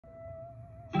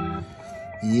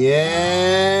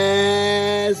Yes,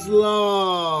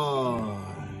 Lord.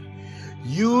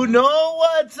 You know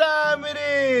what time it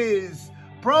is.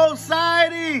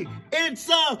 Prociety, it's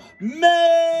a miracle.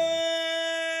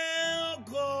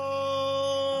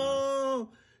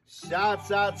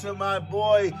 Shouts out to my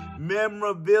boy,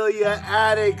 Memorabilia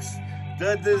Addicts,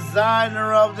 the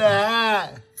designer of the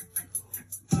hat.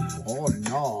 Oh,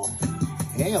 no.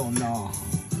 Hell no.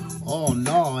 Oh,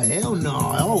 no. Hell no.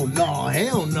 Oh, no.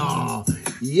 Hell no.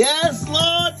 Yes,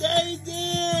 Lord, they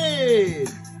did.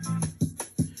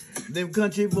 Them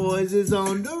country boys is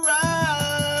on the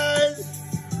rise.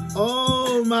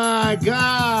 Oh, my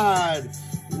God.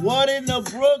 What in the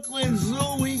Brooklyn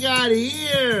Zoo we got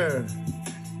here?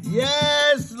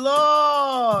 Yes,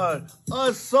 Lord.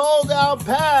 A sold-out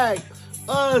pack.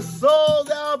 A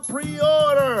sold-out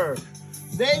pre-order.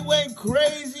 They went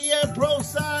crazy at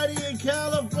Prociety in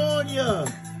California.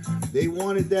 They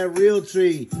wanted that real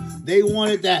tree. They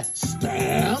wanted that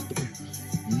stamp.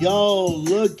 Yo,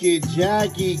 look at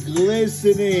Jackie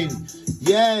glistening.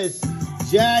 Yes,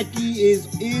 Jackie is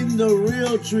in the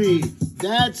real tree.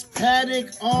 That's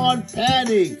panic on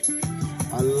panic.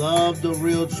 I love the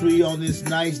real tree on this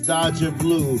nice Dodger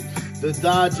blue. The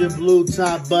Dodger blue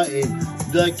top button.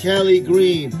 The Kelly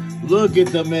green. Look at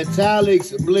the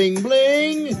metallics bling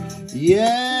bling.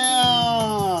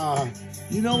 Yeah.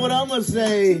 You know what I'm going to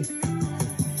say?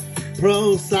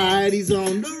 Prociety's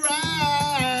on the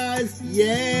rise.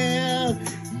 Yeah.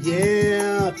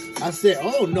 Yeah. I said,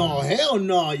 oh, no, hell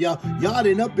no, y'all. Y'all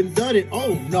done up and done it.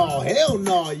 Oh, no, hell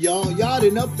no, y'all. Y'all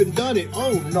done up and done it.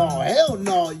 Oh, no, hell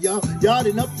no, y'all. Y'all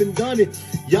done up and done it.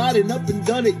 Y'all done up and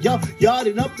done it. Y'all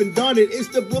done up and done it. It's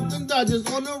the Brooklyn Dodgers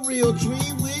on the real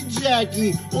tree with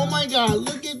Jackie. Oh, my God,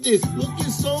 look at this.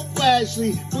 Looking so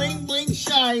flashy. Bling, bling,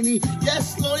 shiny.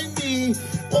 Yes, Lord, indeed.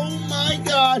 Oh, my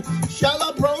God.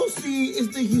 Shala Proceed is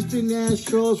the Houston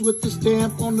Astros with the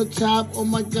stamp on the top. Oh,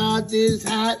 my God, this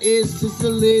hat is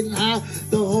sizzling hot.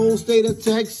 The whole state of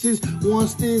Texas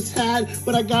wants this hat,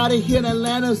 but I got it here in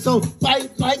Atlanta, so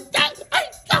fight like that.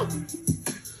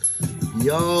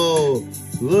 Yo,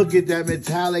 look at that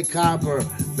metallic copper,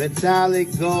 metallic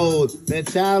gold,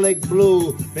 metallic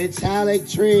blue, metallic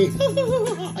tree.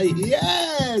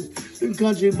 Yes, the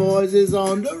country boys is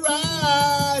on the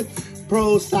rise.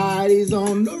 Prociety's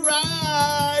on the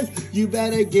rise. You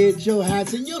better get your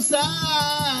hats in your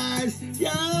size.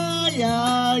 Yeah,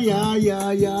 yeah, yeah,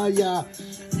 yeah, yeah, yeah.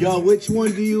 Yo, which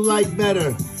one do you like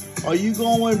better? Are you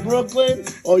going Brooklyn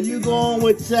or you going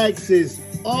with Texas?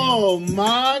 Oh,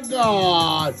 my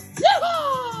God.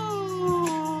 Yeah!